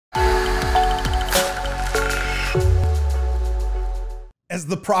As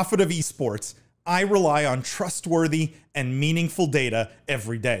the prophet of esports, I rely on trustworthy and meaningful data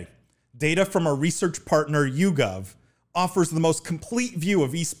every day. Data from our research partner, YouGov, offers the most complete view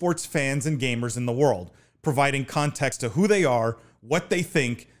of esports fans and gamers in the world, providing context to who they are, what they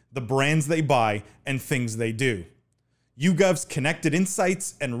think, the brands they buy, and things they do. YouGov's connected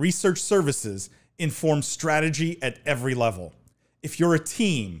insights and research services inform strategy at every level. If you're a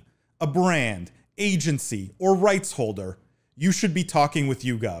team, a brand, agency, or rights holder, you should be talking with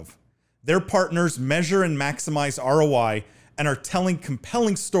YouGov. Their partners measure and maximize ROI and are telling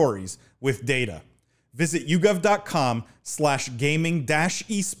compelling stories with data. Visit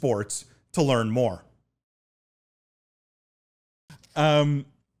yougov.com/gaming-esports to learn more.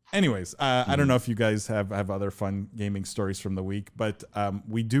 Anyways, I don't know if you guys have other fun gaming stories from the week, but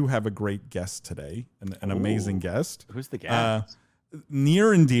we do have a great guest today, an amazing guest. Who's the guest?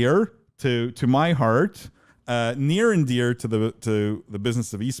 Near and dear to my heart, near and dear to the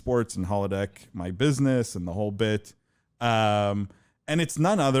business of esports and holodeck, my business and the whole bit. And it's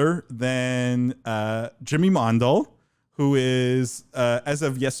none other than Jimmy Mondal, who is, as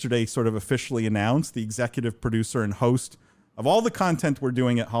of yesterday, sort of officially announced the executive producer and host of all the content we're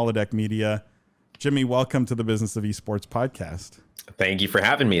doing at Holodeck Media. Jimmy, welcome to the Business of Esports podcast. Thank you for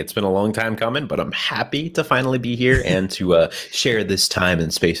having me. It's been a long time coming, but I'm happy to finally be here and to share this time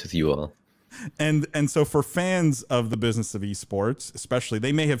and space with you all. And so for fans of the Business of Esports, especially,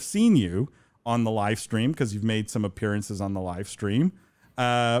 they may have seen you on the live stream because you've made some appearances on the live stream.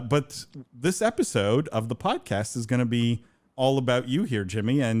 But this episode of the podcast is going to be all about you here,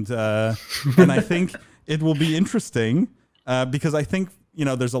 Jimmy. And I think it will be interesting because I think,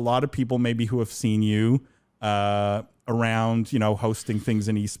 there's a lot of people maybe who have seen you around, hosting things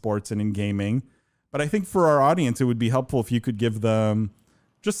in esports and in gaming. But I think for our audience, it would be helpful if you could give them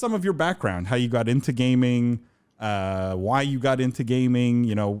just some of your background, how you got into gaming, why you got into gaming,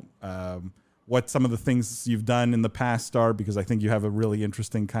 what some of the things you've done in the past are, because I think you have a really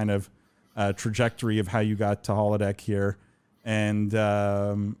interesting kind of trajectory of how you got to Holodeck here. And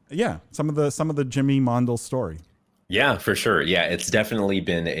some of the Jimmy Mondal story. Yeah, for sure. Yeah, it's definitely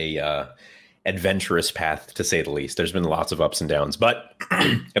been a adventurous path, to say the least. There's been lots of ups and downs, but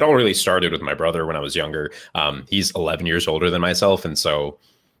it all really started with my brother when I was younger. He's 11 years older than myself, and so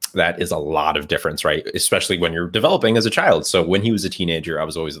that is a lot of difference, right? Especially when you're developing as a child. So when he was a teenager, I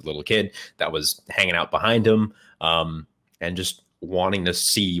was always a little kid that was hanging out behind him and just wanting to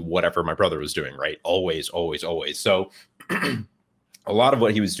see whatever my brother was doing, right? Always, always, always. So a lot of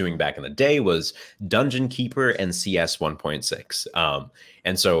what he was doing back in the day was Dungeon Keeper and CS 1.6.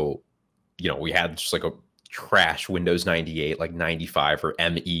 And so, we had just like a crash Windows 98, like 95 or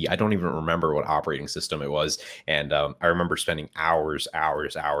ME. I don't even remember what operating system it was. And I remember spending hours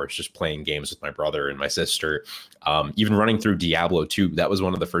just playing games with my brother and my sister, even running through Diablo 2. That was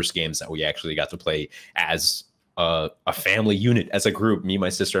one of the first games that we actually got to play as a family unit, as a group. Me, my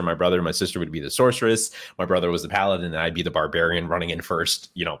sister, and my brother. My sister would be the sorceress. My brother was the paladin, and I'd be the barbarian running in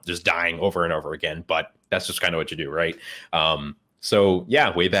first, just dying over and over again. But that's just kind of what you do, right? So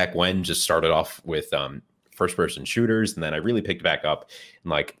yeah, way back when, just started off with first-person shooters, and then I really picked back up in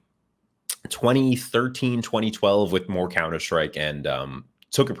like 2013, 2012 with more Counter-Strike, and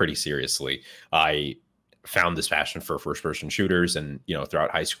took it pretty seriously. I found this passion for first-person shooters, and throughout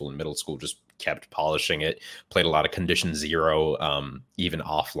high school and middle school, just kept polishing it. Played a lot of Condition Zero, even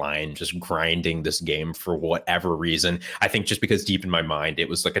offline, just grinding this game for whatever reason. I think just because deep in my mind, it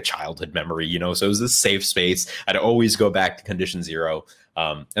was like a childhood memory, so it was this safe space. I'd always go back to Condition Zero.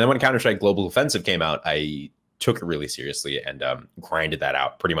 And then when Counter-Strike Global Offensive came out, I took it really seriously and grinded that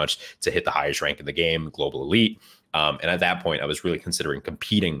out pretty much to hit the highest rank in the game, Global Elite. And at that point, I was really considering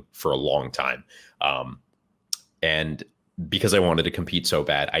competing for a long time. And because I wanted to compete so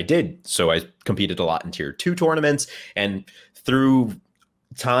bad, I did. So I competed a lot in Tier 2 tournaments, and through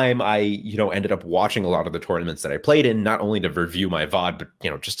time, I, ended up watching a lot of the tournaments that I played in, not only to review my VOD, but,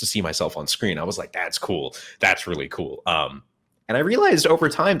 just to see myself on screen. I was like, that's cool. That's really cool. And I realized over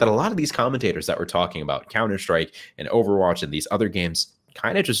time that a lot of these commentators that were talking about Counter-Strike and Overwatch and these other games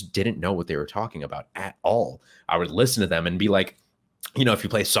kind of just didn't know what they were talking about at all. I would listen to them and be like, if you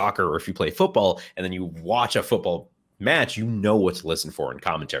play soccer or if you play football and then you watch a football match, what to listen for in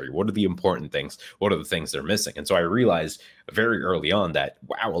commentary. What are the important things? What are the things they're missing? And so I realized very early on that,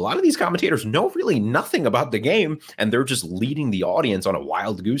 wow, a lot of these commentators know really nothing about the game, and they're just leading the audience on a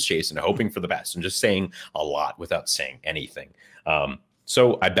wild goose chase and hoping for the best and just saying a lot without saying anything.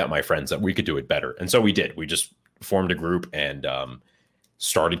 So I bet my friends that we could do it better. And so we did. We just formed a group and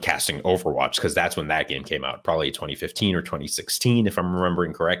started casting Overwatch, because that's when that game came out, probably 2015 or 2016, if I'm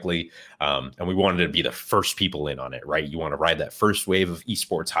remembering correctly. And we wanted to be the first people in on it, right? You want to ride that first wave of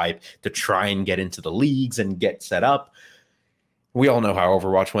esports hype to try and get into the leagues and get set up. We all know how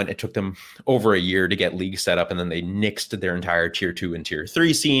Overwatch went. It took them over a year to get leagues set up, and then they nixed their entire tier 2 and tier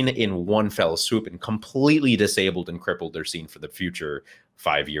 3 scene in one fell swoop and completely disabled and crippled their scene for the future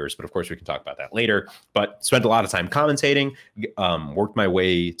 5 years. But of course, we can talk about that later. But spent a lot of time commentating, worked my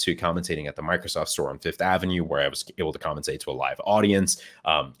way to commentating at the Microsoft store on Fifth Avenue, where I was able to commentate to a live audience,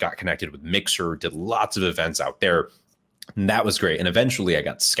 got connected with Mixer, did lots of events out there. And that was great. And eventually I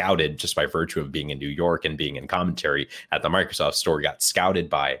got scouted, just by virtue of being in New York and being in commentary at the Microsoft store, got scouted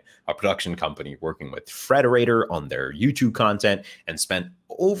by a production company working with Frederator on their YouTube content, and spent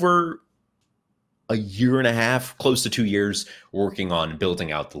over a year and a half, close to 2 years, working on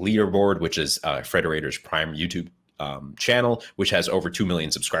building out the leaderboard, which is Frederator's prime YouTube channel, which has over 2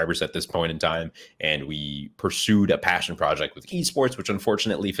 million subscribers at this point in time. And we pursued a passion project with esports, which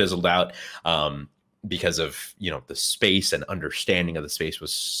unfortunately fizzled out. Because of, you know, the space and understanding of the space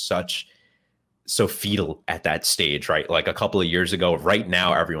was so fetal at that stage, right? Like a couple of years ago. Right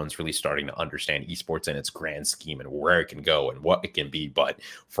now, everyone's really starting to understand esports and its grand scheme and where it can go and what it can be. But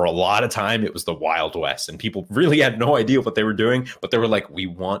for a lot of time, it was the Wild West, and people really had no idea what they were doing, but they were like, we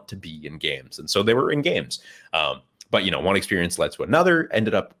want to be in games. And so they were in games. But, you know, one experience led to another.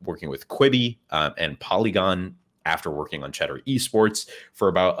 Ended up working with Quibi and Polygon after working on Cheddar Esports for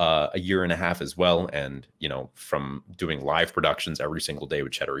about a year and a half as well. And, you know, from doing live productions every single day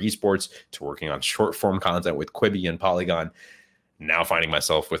with Cheddar Esports to working on short form content with Quibi and Polygon, now finding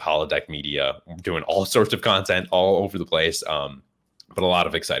myself with Holodeck Media, doing all sorts of content all over the place. But a lot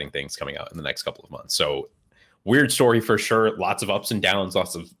of exciting things coming out in the next couple of months. So weird story for sure. Lots of ups and downs,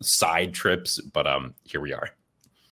 lots of side trips, but here we are.